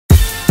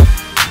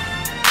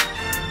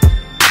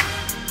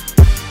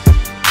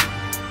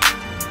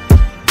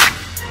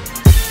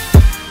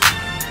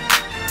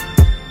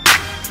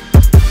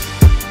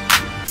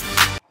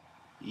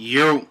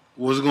Yo,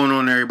 what's going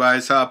on, everybody?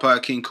 It's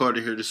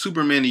iPodKingCarter here, the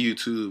Superman of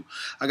YouTube.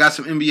 I got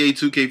some NBA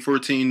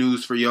 2K14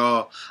 news for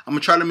y'all. I'm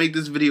going to try to make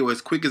this video as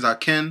quick as I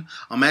can.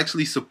 I'm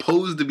actually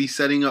supposed to be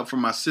setting up for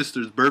my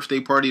sister's birthday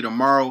party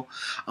tomorrow.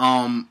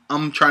 I'm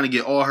trying to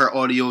get all her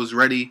audios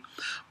ready.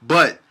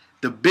 But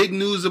the big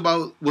news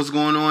about what's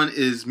going on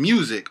is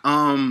music.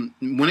 When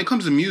it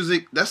comes to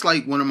music, that's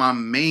like one of my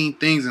main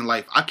things in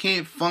life. I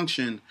can't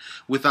function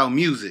without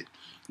music.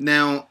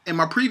 Now, in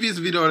my previous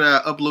video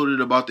that I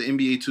uploaded about the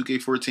NBA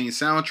 2K14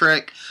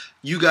 soundtrack,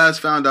 you guys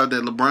found out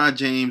that LeBron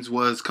James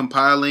was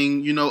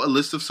compiling, a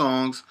list of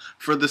songs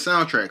for the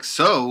soundtrack.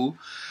 So,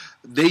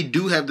 they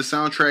do have the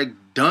soundtrack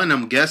done,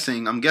 I'm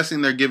guessing. I'm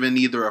guessing they're giving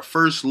either a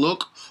first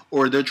look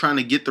or they're trying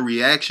to get the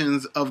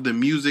reactions of the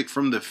music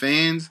from the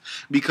fans,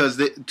 because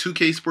the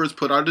 2K Sports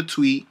put out a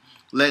tweet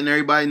letting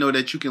everybody know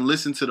that you can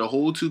listen to the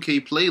whole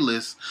 2K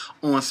playlist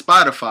on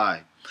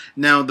Spotify.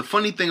 Now, the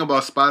funny thing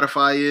about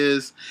Spotify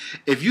is,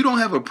 if you don't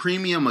have a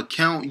premium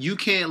account, you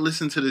can't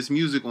listen to this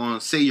music on,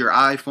 say, your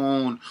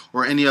iPhone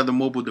or any other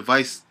mobile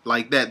device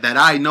like that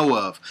I know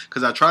of.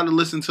 Because I tried to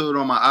listen to it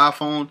on my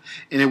iPhone,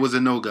 and it was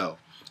a no-go.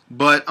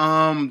 But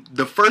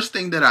the first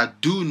thing that I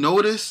do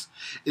notice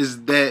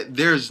is that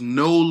there's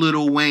no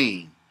Lil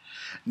Wayne.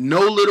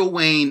 No Lil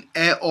Wayne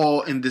at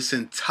all in this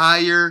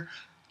entire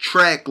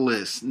track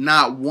list.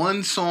 Not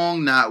one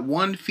song, not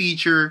one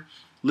feature.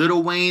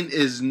 Lil Wayne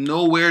is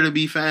nowhere to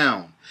be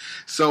found.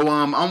 So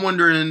I'm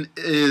wondering,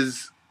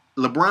 is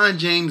LeBron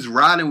James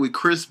riding with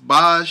Chris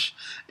Bosh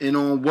and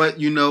on what,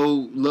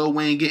 Lil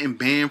Wayne getting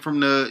banned from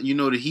the,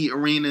 the Heat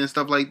Arena and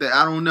stuff like that?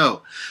 I don't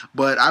know.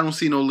 But I don't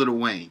see no Lil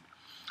Wayne.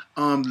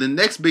 The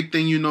next big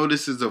thing you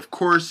notice is, of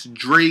course,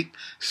 Drake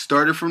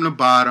started from the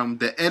bottom,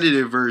 the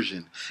edited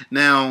version.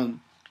 Now,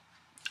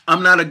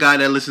 I'm not a guy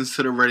that listens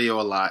to the radio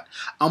a lot.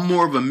 I'm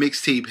more of a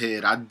mixtape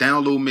head. I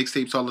download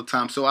mixtapes all the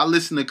time, so I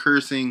listen to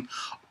cursing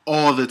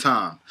all the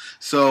time.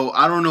 So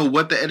I don't know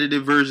what the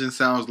edited version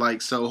sounds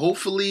like. So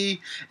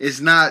hopefully it's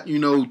not,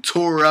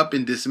 tore up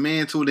and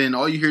dismantled and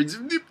all you hear is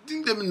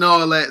and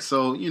all that.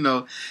 So,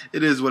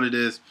 it is what it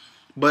is.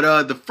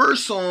 But the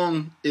first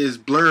song is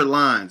Blurred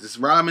Lines. It's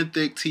Robin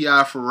Thicke,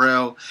 T.I.,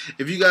 Pharrell.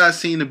 If you guys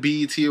seen the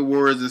BET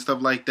Awards and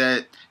stuff like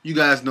that, you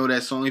guys know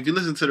that song. If you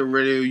listen to the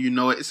radio, you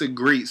know it. It's a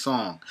great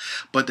song.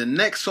 But the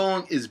next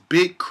song is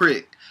Big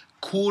Crit,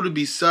 Cool to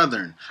Be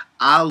Southern.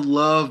 I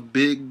love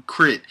Big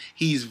Crit.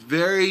 He's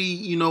very,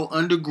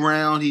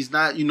 underground. He's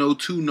not,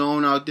 too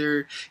known out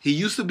there. He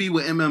used to be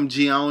with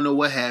MMG. I don't know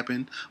what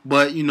happened.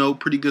 But,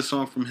 pretty good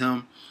song from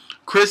him.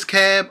 Chris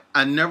Cab,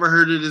 I never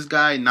heard of this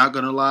guy, not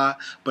gonna lie,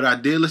 but I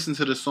did listen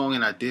to the song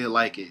and I did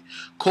like it.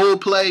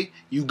 Coldplay,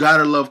 you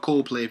gotta love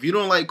Coldplay. If you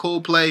don't like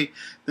Coldplay,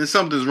 then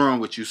something's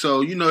wrong with you.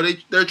 So,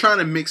 they're trying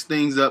to mix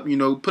things up,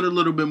 put a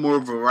little bit more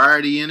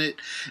variety in it.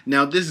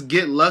 Now, this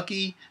Get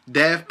Lucky,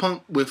 Daft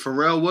Punk with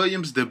Pharrell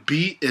Williams, the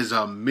beat is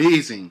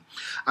amazing.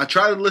 I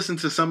tried to listen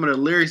to some of the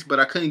lyrics,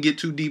 but I couldn't get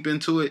too deep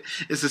into it.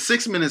 It's a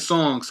 6-minute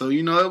song, so,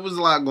 it was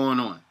a lot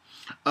going on.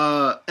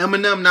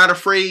 Eminem, Not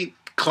Afraid,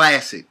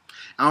 classic.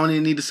 I don't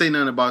even need to say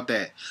nothing about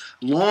that.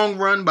 Long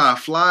Run by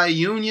Fly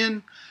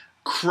Union,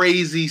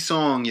 crazy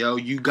song, yo.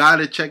 You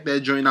gotta check that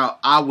joint out.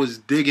 I was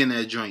digging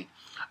that joint.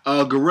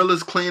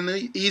 Gorillaz,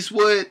 Clint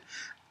Eastwood,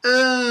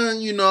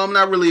 I'm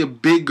not really a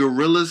big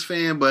Gorillaz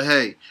fan, but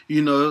hey,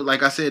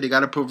 like I said, they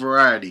gotta put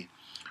variety.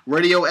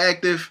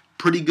 Radioactive,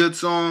 pretty good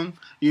song.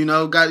 You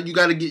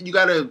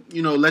gotta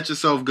let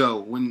yourself go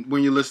when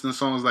you listen to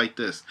songs like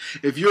this.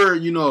 If you're,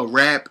 a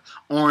rap,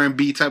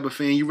 R&B type of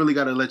fan, you really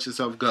gotta let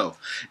yourself go.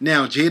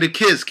 Now, Jada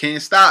Kiss,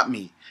 Can't Stop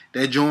Me.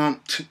 That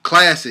joint,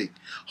 classic.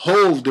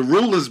 Hove, The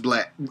Ruler's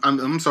Black.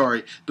 I'm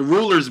sorry, The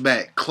Ruler's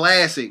Back,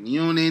 classic. You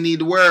don't even need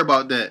to worry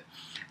about that.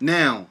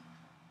 Now,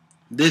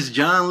 this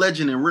John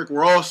Legend and Rick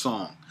Ross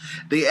song.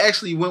 They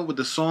actually went with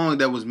the song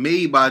that was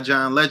made by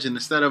John Legend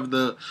instead of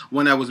the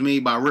one that was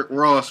made by Rick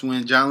Ross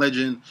when John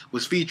Legend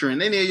was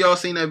featuring. Any of y'all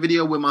seen that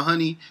video with my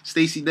honey,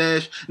 Stacey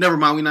Dash? Never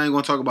mind, we're not even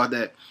going to talk about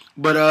that.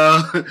 But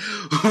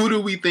Who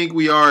Do We Think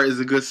We Are is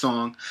a good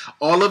song.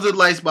 All of the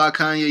Lights by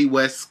Kanye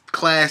West,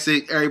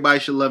 classic. Everybody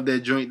should love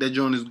that joint. That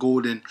joint is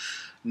golden.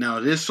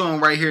 Now, this song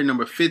right here,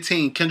 number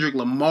 15, Kendrick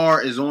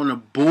Lamar is on the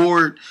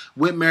board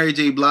with Mary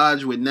J.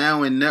 Blige with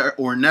Now and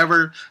or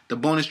Never. The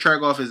bonus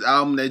track off his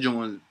album, that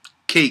joint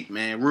cake,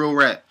 man. Real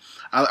rap.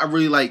 I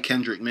really like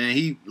Kendrick, man.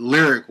 He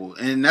lyrical.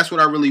 And that's what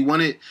I really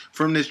wanted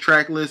from this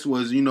track list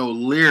was,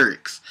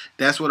 lyrics.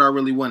 That's what I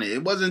really wanted.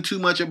 It wasn't too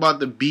much about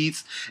the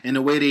beats and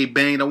the way they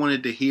banged. I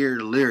wanted to hear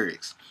the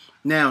lyrics.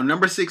 Now,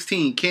 number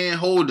 16, Can't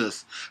Hold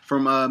Us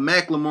from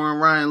Macklemore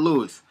and Ryan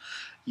Lewis.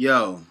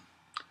 Yo,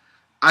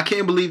 I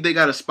can't believe they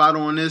got a spot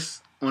on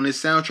this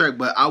soundtrack,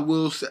 but I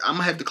will say, I'm going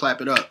to have to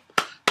clap it up.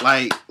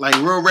 Like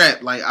real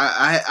rap. Like,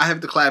 I have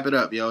to clap it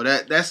up, yo.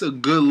 That's a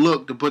good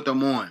look to put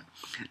them on.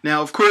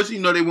 Now, of course, they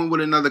went with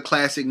another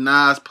classic,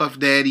 Nas, Puff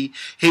Daddy,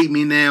 Hate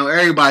Me Now.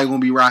 Everybody gonna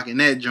be rocking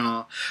that,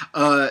 John.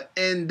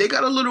 And they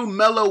got a little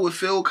mellow with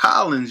Phil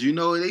Collins.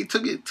 They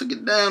took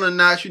it down a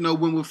notch.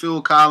 Went with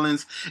Phil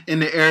Collins, In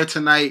the Air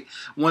Tonight.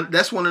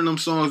 That's one of them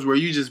songs where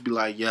you just be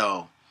like,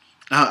 yo,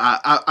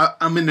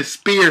 I'm in the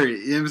spirit.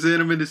 You know what I'm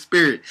saying? I'm in the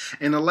spirit.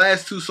 And the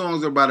last two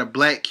songs are by the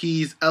Black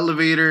Keys,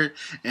 Elevator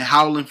and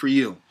Howling for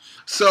You.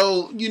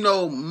 So,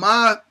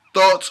 my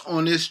thoughts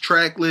on this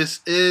track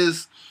list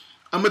is,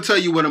 I'm going to tell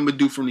you what I'm going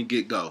to do from the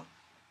get-go.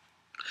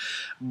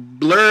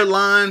 Blurred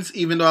Lines,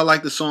 even though I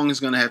like the song,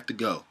 is going to have to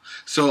go.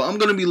 So I'm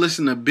going to be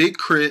listening to Big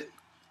Crit.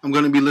 I'm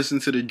going to be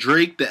listening to the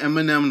Drake, the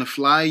Eminem, the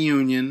Fly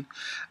Union.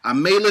 I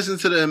may listen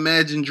to the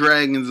Imagine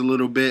Dragons a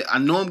little bit. I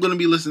know I'm going to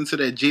be listening to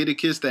that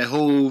Jadakiss, that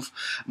Hove.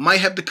 Might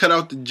have to cut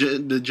out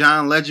the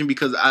John Legend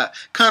because I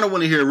kind of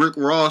want to hear Rick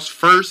Ross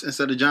first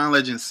instead of John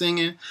Legend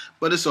singing.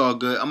 But it's all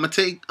good. I'm going to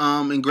take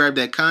and grab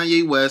that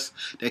Kanye West,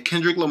 that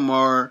Kendrick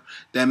Lamar,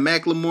 that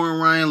Macklemore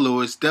and Ryan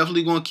Lewis.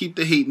 Definitely going to keep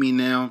the Hate Me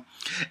Now.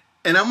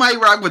 And I might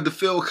rock with the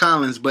Phil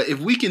Collins, but if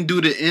we can do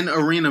the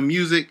in-arena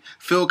music,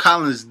 Phil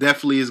Collins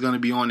definitely is going to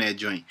be on that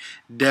joint.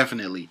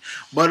 Definitely.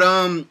 But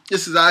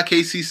this is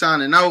IKC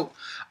signing out.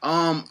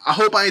 I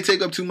hope I ain't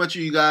take up too much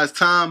of you guys'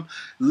 time.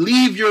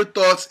 Leave your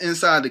thoughts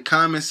inside the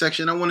comment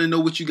section. I want to know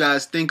what you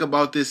guys think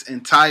about this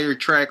entire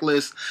track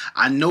list.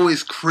 I know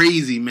it's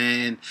crazy,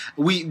 man.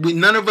 We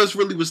none of us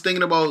really was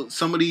thinking about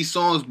some of these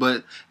songs,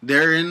 but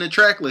they're in the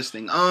track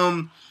listing.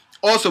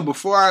 Also,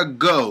 before I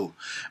go,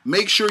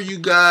 make sure you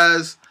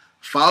guys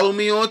follow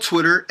me on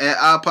Twitter at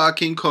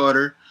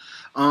iPodKingCarter.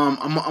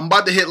 I'm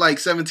about to hit like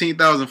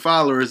 17,000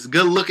 followers.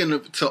 Good looking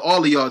to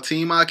all of y'all,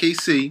 Team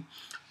IKC.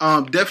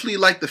 Definitely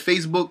like the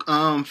Facebook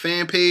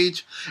fan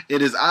page.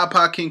 It is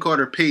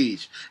iPodKingCarter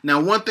page.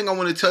 Now, one thing I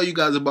want to tell you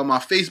guys about my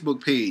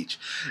Facebook page.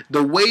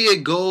 The way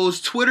it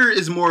goes, Twitter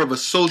is more of a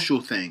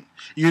social thing.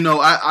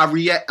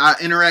 I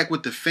interact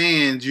with the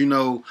fans,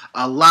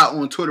 a lot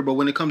on Twitter. But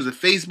when it comes to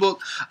Facebook,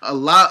 a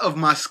lot of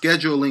my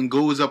scheduling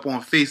goes up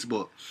on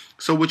Facebook.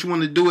 So what you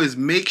want to do is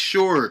make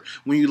sure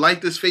when you like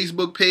this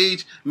Facebook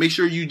page, make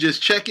sure you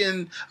just check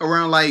in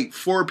around like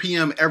 4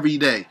 p.m. every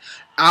day.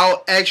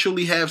 I'll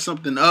actually have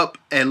something up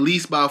at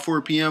least by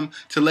 4 p.m.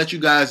 to let you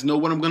guys know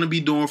what I'm going to be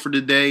doing for the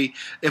day,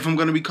 if I'm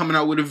going to be coming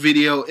out with a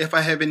video, if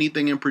I have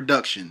anything in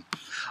production.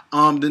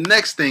 The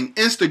next thing,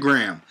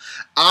 Instagram.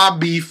 I'll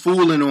be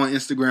fooling on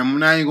Instagram. I'm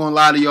not even going to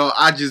lie to y'all.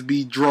 I just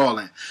be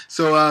drawing.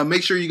 So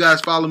make sure you guys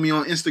follow me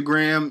on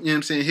Instagram. You know what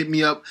I'm saying? Hit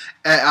me up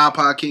at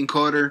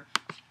iPodKingCarter.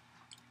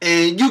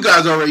 And you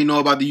guys already know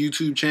about the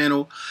YouTube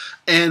channel.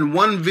 And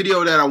one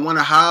video that I want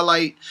to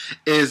highlight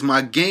is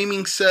my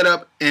gaming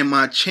setup and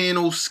my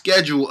channel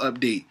schedule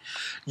update.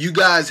 You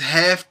guys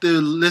have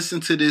to listen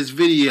to this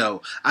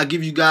video. I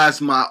give you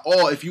guys my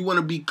all. If you want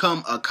to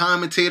become a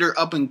commentator,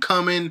 up and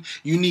coming,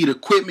 you need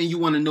equipment, you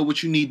want to know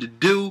what you need to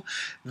do,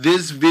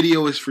 this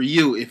video is for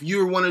you. If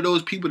you're one of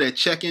those people that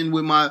check in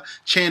with my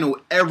channel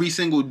every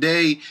single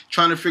day,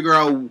 trying to figure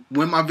out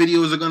when my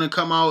videos are going to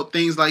come out,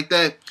 things like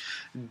that,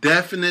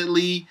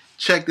 definitely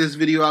check this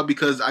video out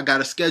because I got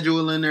a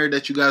schedule in there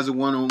that you guys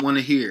want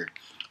to hear.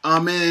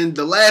 And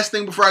the last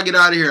thing before I get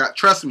out of here,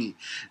 trust me,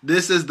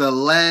 this is the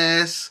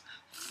last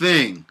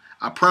thing.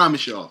 I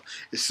promise y'all.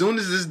 As soon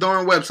as this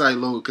darn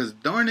website loads, because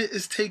darn it,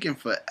 it's taking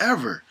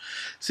forever.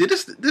 See,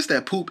 this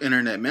that poop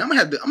internet, man. I'm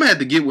gonna have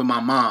to get with my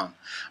mom.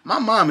 My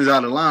mom is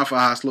out of line for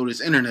how slow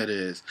this internet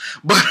is.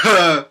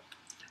 But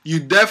you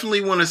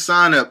definitely want to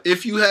sign up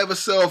if you have a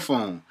cell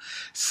phone.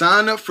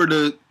 Sign up for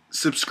the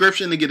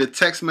subscription to get a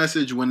text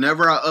message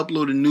whenever I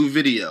upload a new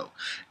video.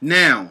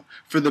 Now,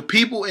 for the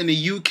people in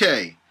the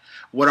UK,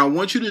 what I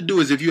want you to do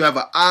is if you have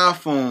an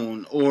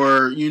iPhone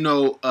or,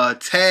 a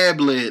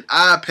tablet,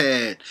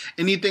 iPad,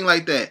 anything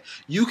like that,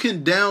 you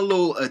can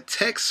download a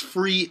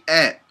text-free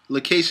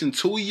application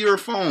to your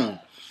phone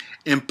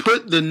and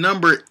put the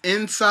number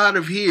inside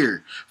of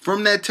here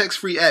from that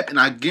text-free app, and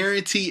I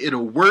guarantee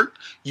it'll work.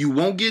 You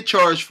won't get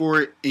charged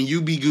for it, and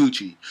you be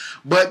Gucci.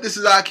 But this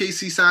is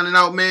IKC signing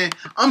out, man.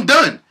 I'm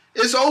done.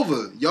 It's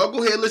over. Y'all go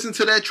ahead and listen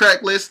to that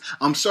track list.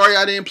 I'm sorry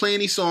I didn't play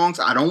any songs.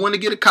 I don't want to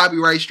get a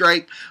copyright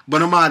strike,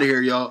 but I'm out of here,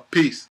 y'all.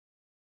 Peace.